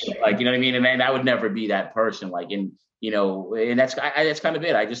 Right. Like, you know what I mean? And I would never be that person. Like, and that's kind of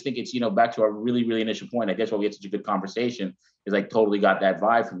it. I just think it's, back to our really, really initial point. I guess why we had such a good conversation is I totally got that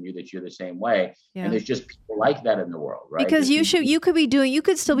vibe from you that you're the same way. Yeah. And there's just people like that in the world, right? Because you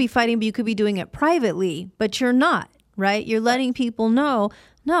could still be fighting, but you could be doing it privately, but you're not, right? You're letting people know,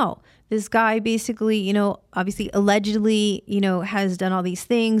 no, this guy basically, obviously allegedly, has done all these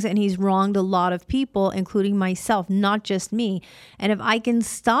things and he's wronged a lot of people, including myself, not just me. And if I can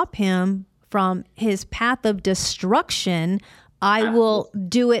stop him from his path of destruction, I will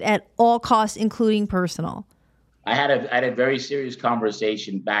do it at all costs, including personal. I had a very serious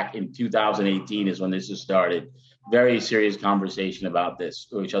conversation back in 2018 is when this has started. Very serious conversation about this,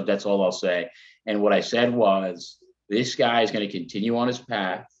 which that's all I'll say. And what I said was, this guy is going to continue on his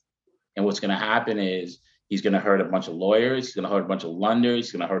path. And what's going to happen is he's going to hurt a bunch of lawyers. He's going to hurt a bunch of lenders.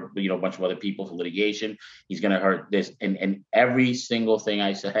 He's going to hurt, a bunch of other people for litigation. He's going to hurt this. And every single thing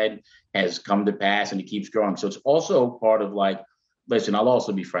I said has come to pass and it keeps growing. So it's also part of like, listen, I'll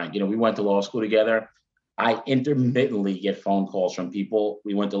also be frank. We went to law school together. I intermittently get phone calls from people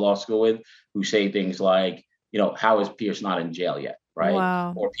we went to law school with who say things like, how is Pierce not in jail yet? Right.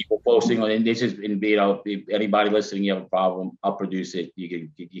 Wow. Or people posting on, and this is, if anybody listening, you have a problem, I'll produce it. You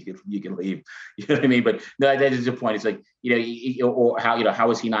can leave. You know what I mean? But no, that is the point. It's like, or how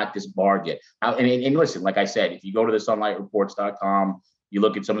is he not disbarred yet? And listen, like I said, if you go to the sunlightreports.com, you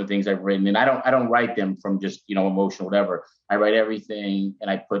look at some of the things I've written, and I don't write them from just, emotional, whatever. I write everything and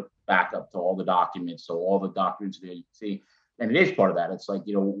I put backup to all the documents. So all the documents that you see, and it is part of that. It's like,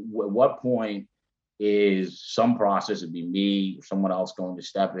 at what point is some process, it'd be me or someone else going to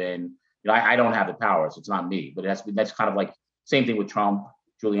step in. I don't have the power, so it's not me, but that's kind of like same thing with Trump,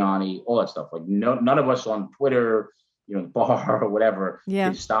 Giuliani, all that stuff. Like none of us on Twitter, bar or whatever,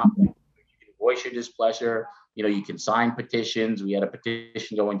 can stop them. You can voice your displeasure. You can sign petitions. We had a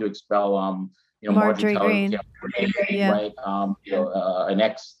petition going to expel, Marjorie Greene, right? An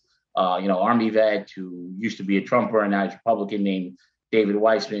ex, Army vet who used to be a Trumper and now he's Republican, named David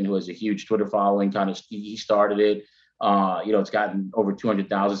Weissman, who has a huge Twitter following. He started it. It's gotten over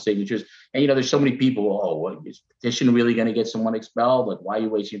 200,000 signatures. And, there's so many people, is petition really going to get someone expelled? Like, why are you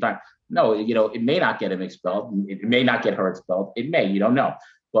wasting your time? No, it may not get him expelled. It may not get her expelled. It may, you don't know.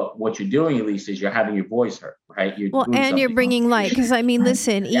 But what you're doing, at least, is you're having your voice heard, right? And you're bringing light. Because,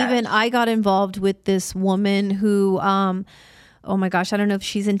 listen, yes. Even I got involved with this woman who, oh my gosh, I don't know if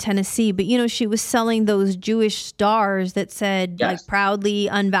she's in Tennessee, but, she was selling those Jewish stars that said, yes. like, proudly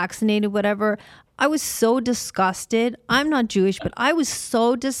unvaccinated, whatever. I was so disgusted. I'm not Jewish, but I was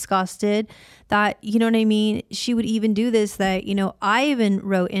so disgusted that, you know what I mean? She would even do this, that, I even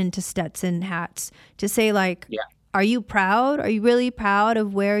wrote into Stetson hats to say, like, yeah. Are you proud? Are you really proud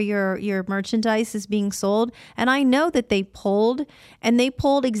of where your merchandise is being sold? And I know that they pulled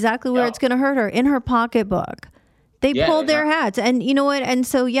exactly where it's going to hurt her, in her pocketbook. They pulled their hats. And you know what? And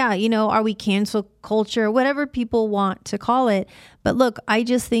so, are we cancel culture, whatever people want to call it. But look, I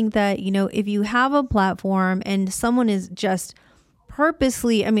just think that, if you have a platform and someone is just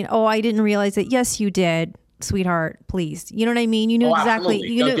purposely, I didn't realize it. Yes, you did. Sweetheart, please. You know what I mean? You knew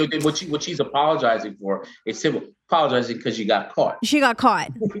exactly. What she's apologizing for is simple. Apologizing because you got caught. She got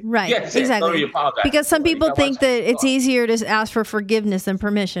caught. Right. Yes, exactly. Because some people think that it's easier to ask for forgiveness than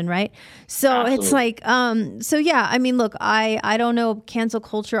permission, right? So Absolutely. It's like, look, I don't know, cancel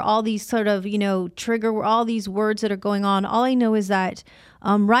culture, all these sort of, trigger, all these words that are going on. All I know is that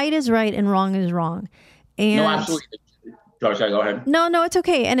right is right and wrong is wrong. And no, absolutely. Sorry, go ahead. No, it's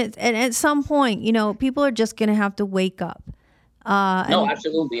okay. And at some point, people are just going to have to wake up. No,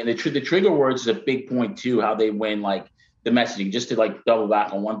 absolutely. And the trigger words is a big point too, how they win like the messaging. Just to like double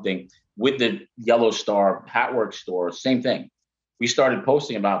back on one thing with the Yellow Star Hatwork store, same thing. We started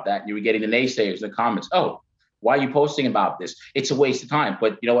posting about that. You were getting the naysayers in the comments. Oh, why are you posting about this? It's a waste of time.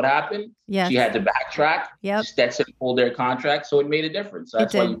 But you know what happened? Yeah. She had to backtrack. Yep. Stetson pulled their contract. So it made a difference.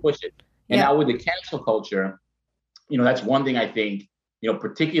 That's why you push it. And now with the cancel culture, that's one thing I think,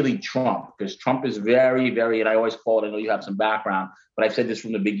 particularly Trump, because Trump is very, very, and I always call it, I know you have some background, but I've said this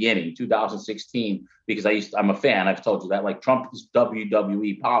from the beginning, 2016, because I'm a fan. I've told you that, like, Trump is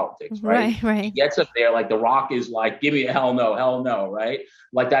WWE politics, right? Right. He gets up there, like, The Rock is like, give me a hell no, right?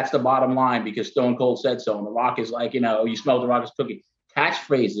 Like, that's the bottom line because Stone Cold said so. And The Rock is like, you smell The Rock's cooking.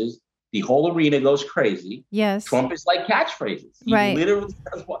 Catchphrases, the whole arena goes crazy. Yes. Trump is like catchphrases. He literally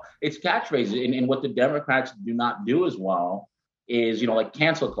does it's catchphrases. And what the Democrats do not do as well is, like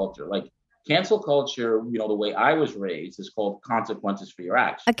cancel culture. Like cancel culture, the way I was raised is called consequences for your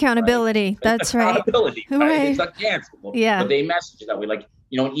actions. Accountability. Right? That's right. Accountability, right? It's not cancelable. Yeah. But they message it that way. Like,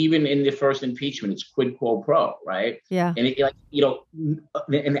 even in the first impeachment, it's quid pro quo, right? Yeah. And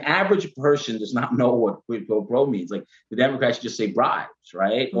an average person does not know what quid pro quo means. Like the Democrats just say bribes,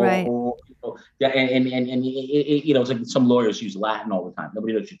 right? Right. It's like some lawyers use Latin all the time.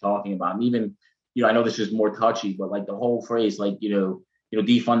 Nobody knows what you're talking about. And even, I know this is more touchy, but like the whole phrase, like,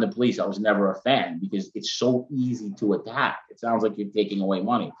 defund the police, I was never a fan because it's so easy to attack. It sounds like you're taking away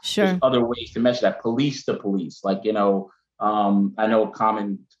money. Sure. There's other ways to measure that. Police the police. Like, I know a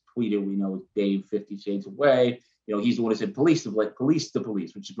common tweeter we know is Dave 50 Shades Away. He's the one who said police the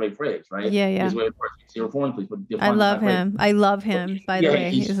police, which is a great phrase, right? Yeah. His way of working. Reform police, but I love him. I love him, by the way.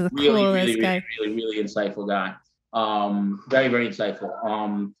 He's the coolest guy. Really insightful guy. Very, very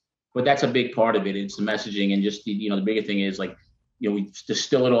insightful. But that's a big part of it. It's the messaging and just the bigger thing is like, we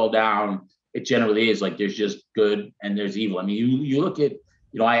distill it all down. It generally is like there's just good and there's evil. I mean, you look at,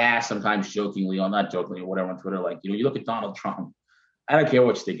 I ask sometimes jokingly, or not jokingly, or whatever on Twitter, like, you look at Donald Trump. I don't care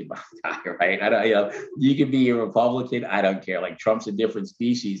what you think about the guy, right? I don't, you could be a Republican. I don't care. Like Trump's a different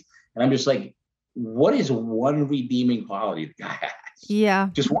species. And I'm just like, what is one redeeming quality the guy has? Yeah.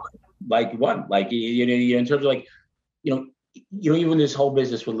 Just one. Like, in terms of like, even this whole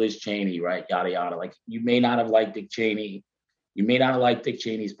business with Liz Cheney, right? Yada, yada. Like, you may not have liked Dick Cheney. You may not have liked Dick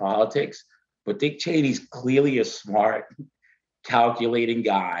Cheney's politics, but Dick Cheney's clearly a smart, calculating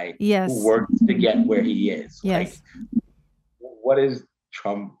guy who works to get where he is. Yes. Like, what is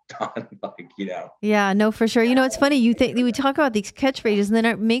Trump done? Like, Yeah, no, for sure. It's funny. We talk about these catchphrases, and then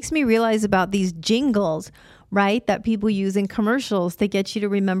it makes me realize about these jingles, right? That people use in commercials to get you to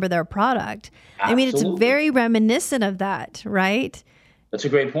remember their product. Absolutely. I mean, it's very reminiscent of that, right? That's a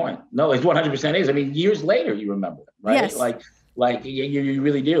great point. No, it 100% is. I mean, years later, you remember it, right? Yes. Like you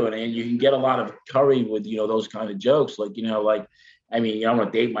really do. And you can get a lot of curry with, those kind of jokes. Like, I mean, I'm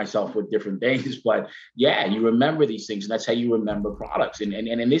going to date myself with different things, but yeah, you remember these things, and that's how you remember products. And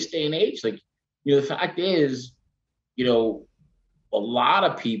in this day and age, like, the fact is, a lot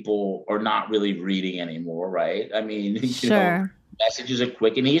of people are not really reading anymore, right? I mean, sure. Messages are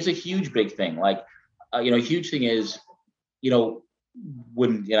quick, and here's a huge big thing. Like, a huge thing is,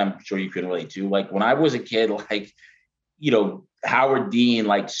 when, and I'm sure you can relate to, like when I was a kid, like, Howard Dean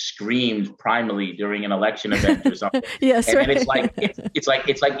like screamed primarily during an election event or something. Yes, and, right. and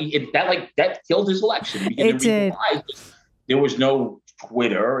that killed his election. Because It did. There was no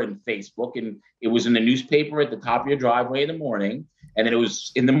Twitter and Facebook, and it was in the newspaper at the top of your driveway in the morning. And then it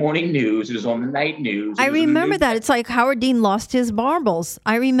was in the morning news. It was on the night news. I remember that. It's like Howard Dean lost his marbles.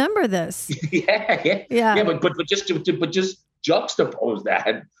 I remember this. Yeah. But just juxtapose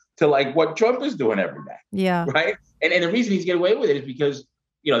that to like what Trump is doing every day. Yeah. Right. And the reason he's getting away with it is because,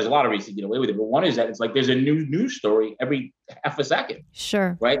 there's a lot of reasons to get away with it. But one is that it's like there's a new news story every half a second.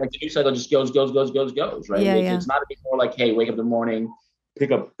 Sure. Right. Like the news cycle just goes. Right. Yeah, It's not anymore like, hey, wake up in the morning,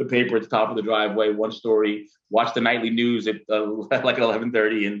 pick up the paper at the top of the driveway, one story, watch the nightly news at like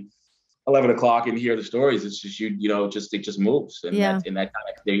 11:30 and 11 o'clock and hear the stories. It's just, it just moves. And that kind of,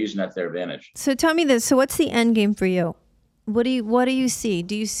 they're using that to their advantage. So tell me this. So what's the end game for you? What do you see?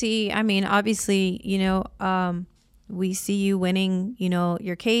 Do you see, I mean, obviously, we see you winning,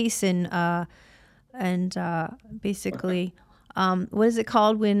 your case and basically, what is it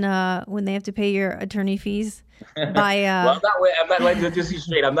called when they have to pay your attorney fees? Well, I'm not like just be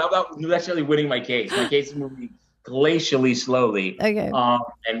straight. I'm not necessarily winning my case. My case is moving glacially slowly. Okay.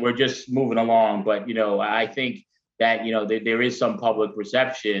 And we're just moving along. But I think that there is some public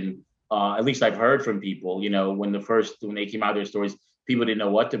perception. At least I've heard from people. When they came out with their stories, people didn't know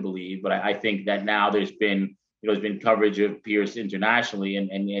what to believe. But I think that now there's been coverage of Pierce internationally,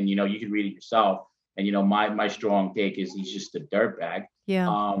 and you can read it yourself. And my strong take is he's just a dirtbag.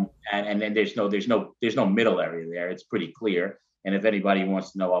 Yeah. And then there's no middle area there. It's pretty clear. And if anybody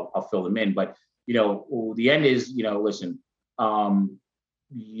wants to know, I'll fill them in. But the end is listen.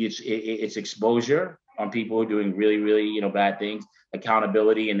 It's exposure on people who are doing really, really bad things,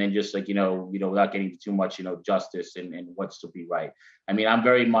 accountability, and then just like without getting too much justice and what's to be right. I mean, I'm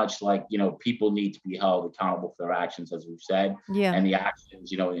very much like people need to be held accountable for their actions, as we've said. Yeah. And the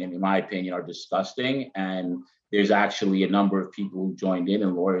actions in my opinion are disgusting. And there's actually a number of people who joined in,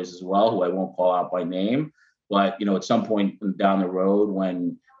 and lawyers as well, who I won't call out by name. But at some point down the road,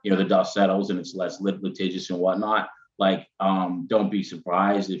 when the dust settles and it's less litigious and whatnot, like don't be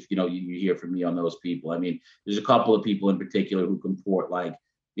surprised if you hear from me on those people. I mean, there's a couple of people in particular who comport like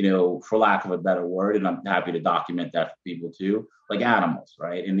for lack of a better word, and I'm happy to document that for people too, like animals,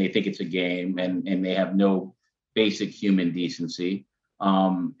 right? And they think it's a game, and they have no basic human decency.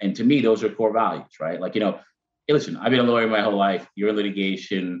 And to me, those are core values, right? Like hey, listen, I've been a lawyer my whole life. You're in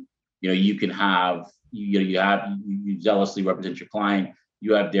litigation. You can have you zealously represent your client.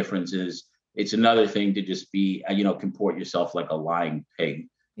 You have differences. It's another thing to just be, comport yourself like a lying pig,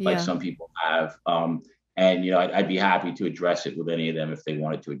 like some people have. And I'd be happy to address it with any of them if they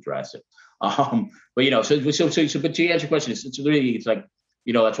wanted to address it. But but to answer your question, it's literally, it's like,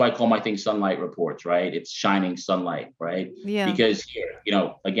 that's why I call my thing sunlight reports, right? It's shining sunlight, right? Yeah. Because here,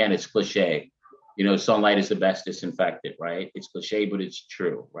 again, it's cliche. Sunlight is the best disinfectant, right? It's cliche, but it's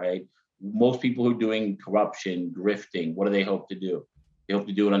true, right? Most people who are doing corruption, grifting, what do they hope to do? They hope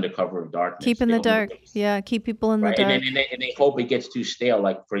to do it under cover of darkness. Keep in the dark. Yeah, keep people in the dark. And they hope it gets too stale.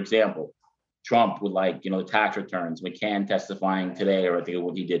 Like, for example, Trump with the tax returns, McCann testifying today, or I think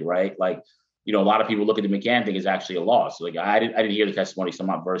what he did, right? Like, a lot of people look at the McCann thing as actually a loss. Like, I didn't hear the testimony, so I'm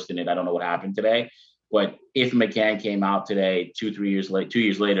not versed in it. I don't know what happened today. But if McCann came out today, 2 years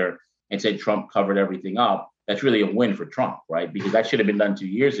later, and said Trump covered everything up, that's really a win for Trump, right? Because that should have been done 2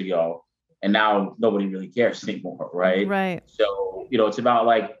 years ago. And now nobody really cares anymore, right? Right. So, it's about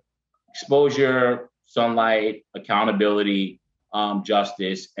like exposure, sunlight, accountability,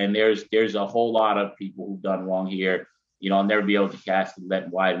 justice. And there's a whole lot of people who've done wrong here. I'll never be able to cast the net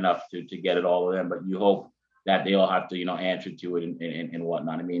wide enough to get at all of them, but you hope that they all have to, answer to it and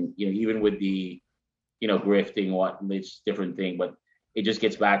whatnot. I mean, even with the, grifting, it's a different thing, but it just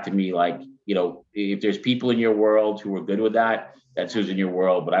gets back to me like, if there's people in your world who are good with that, that's who's in your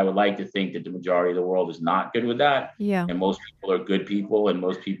world. But I would like to think that the majority of the world is not good with that. Yeah. And most people are good people, and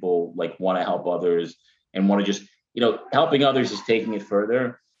most people like want to help others and want to just, helping others is taking it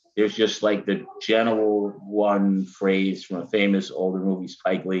further. There's just like the general one phrase from a famous older movie,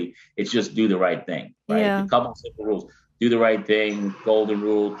 Spike Lee. It's just do the right thing, right? Yeah. A couple of simple rules: do the right thing, golden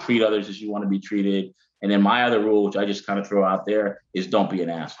rule, treat others as you want to be treated. And then my other rule, which I just kind of throw out there, is don't be an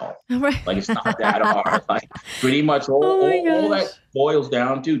asshole. Right. Like, it's not that hard. Like, pretty much all that boils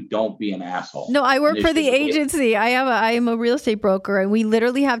down to don't be an asshole. No, I work for the agency. I am a real estate broker, and we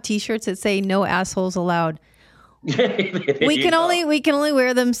literally have T-shirts that say "No assholes allowed." we can only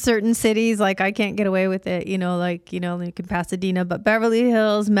wear them certain cities. Like, I can't get away with it, like in Pasadena, but Beverly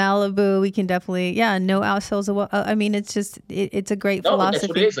Hills, Malibu, we can definitely, no assholes. I mean, it's just it's a great philosophy. That's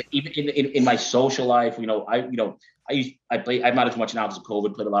what it is. Like, even in my social life, I'm not as much now because of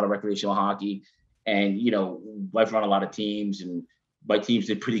COVID, played a lot of recreational hockey, and, I've run a lot of teams, and my teams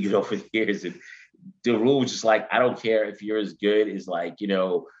did pretty good over the years. And the rule was just like, I don't care if you're as good as, like,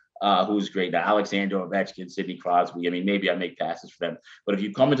 who's great now, Alexander Ovechkin, Sidney Crosby. I mean, maybe I make passes for them, but if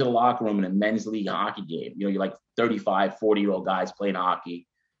you come into the locker room in a men's league hockey game, you're like 35, 40-year-old guys playing hockey.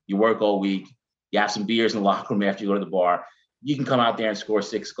 You work all week. You have some beers in the locker room after you go to the bar. You can come out there and score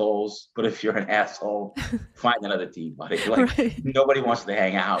 6 goals, but if you're an asshole, find another team, buddy. Like, Right. nobody wants to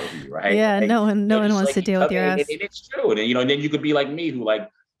hang out with you, right? Yeah, Like, no one wants like, to you deal with come your in, ass. and it's true. And then you could be like me, who, like,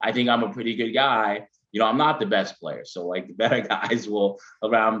 I think I'm a pretty good guy. I'm not the best player, so, like, the better guys will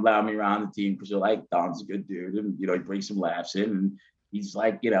allow me around the team because they're like, Don's a good dude, and, he brings some laughs in, and he's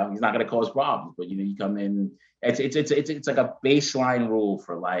like, he's not going to cause problems. But, you come in. It's like a baseline rule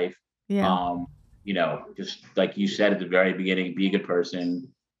for life. Yeah. Just like you said at the very beginning, be a good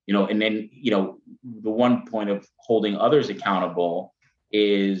person, and then, the one point of holding others accountable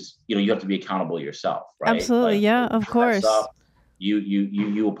is, you have to be accountable yourself, right? Absolutely. Like, Yeah, of you mess course. up,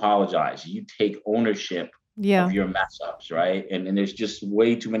 you apologize, you take ownership Yeah. of your mess ups, right? And there's just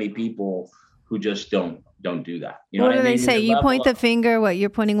way too many people who just don't do that. What do And they then say? the You level point the of finger, what you're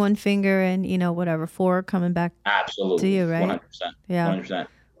pointing one finger and, whatever, four coming back to absolutely you, right? 100%, Yeah, 100%.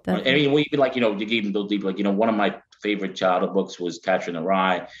 I definitely. mean, we even, like, you gave them go deep. Like, one of my favorite childhood books was Catcher in the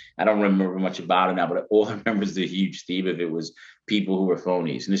Rye. I don't remember much about it now, but all I remember is the huge theme of it was people who were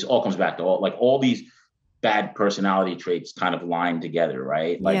phonies. And this all comes back to all these bad personality traits kind of line together,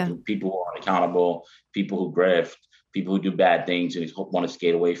 right? Like, Yeah. people who aren't accountable, people who grift, people who do bad things and want to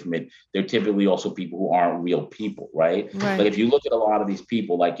skate away from it. They're typically also people who aren't real people, right? Like, Right. if you look at a lot of these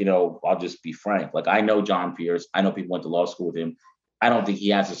people, like, I'll just be frank. Like, I know John Pierce. I know people went to law school with him. I don't think he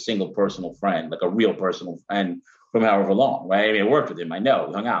has a single personal friend, like a real personal friend from however long, right? I mean, I worked with him. I know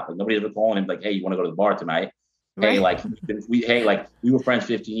we hung out. Like, nobody's ever calling him like, "Hey, you want to go to the bar tonight?" Hey, Right. like, we were friends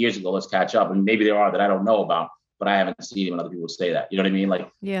 15 years ago. Let's catch up. And maybe there are that I don't know about, but I haven't seen him, and other people say that. You know what I mean?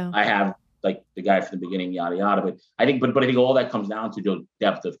 Like, Yeah. I have, like, the guy from the beginning, yada yada. But I think all that comes down to the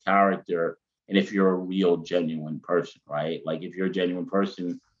depth of character, and if you're a real, genuine person, right? Like, if you're a genuine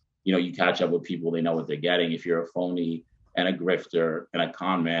person, you catch up with people, they know what they're getting. If you're a phony and a grifter and a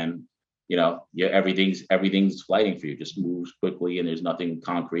con man, everything's flighting for you. Just moves quickly, and there's nothing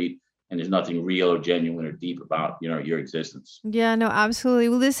concrete, and there's nothing real or genuine or deep about your existence. Yeah, no, absolutely.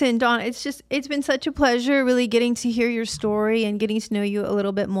 Well, listen, Don, it's been such a pleasure really getting to hear your story and getting to know you a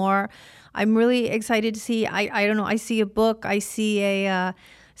little bit more. I'm really excited to see, I don't know, I see a book, I see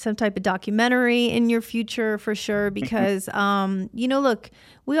some type of documentary in your future for sure because look,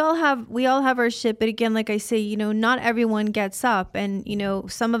 we all have our shit, but again, like I say, not everyone gets up and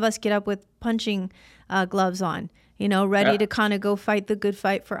some of us get up with punching gloves on, ready Yeah. to kind of go fight the good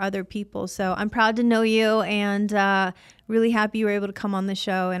fight for other people. So I'm proud to know you and really happy you were able to come on the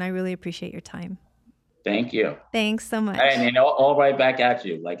show. And I really appreciate your time. Thank you. Thanks so And, much. all right back at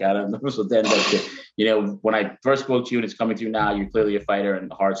you. Like, I don't know. So then, when I first spoke to you, and it's coming through now, you're clearly a fighter, and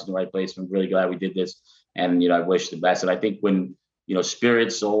the heart's in the right place. I'm really glad we did this. And, I wish the best. And I think when,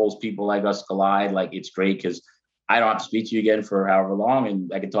 spirits, souls, people like us collide, like, it's great because I don't have to speak to you again for however long.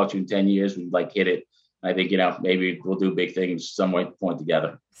 And I can talk to you in 10 years. We, like, hit it. I think, maybe we'll do big things some point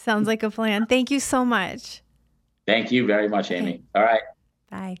together. Sounds like a plan. Thank you so much. Thank you very much, Okay. Amy. All right.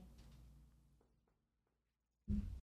 Bye.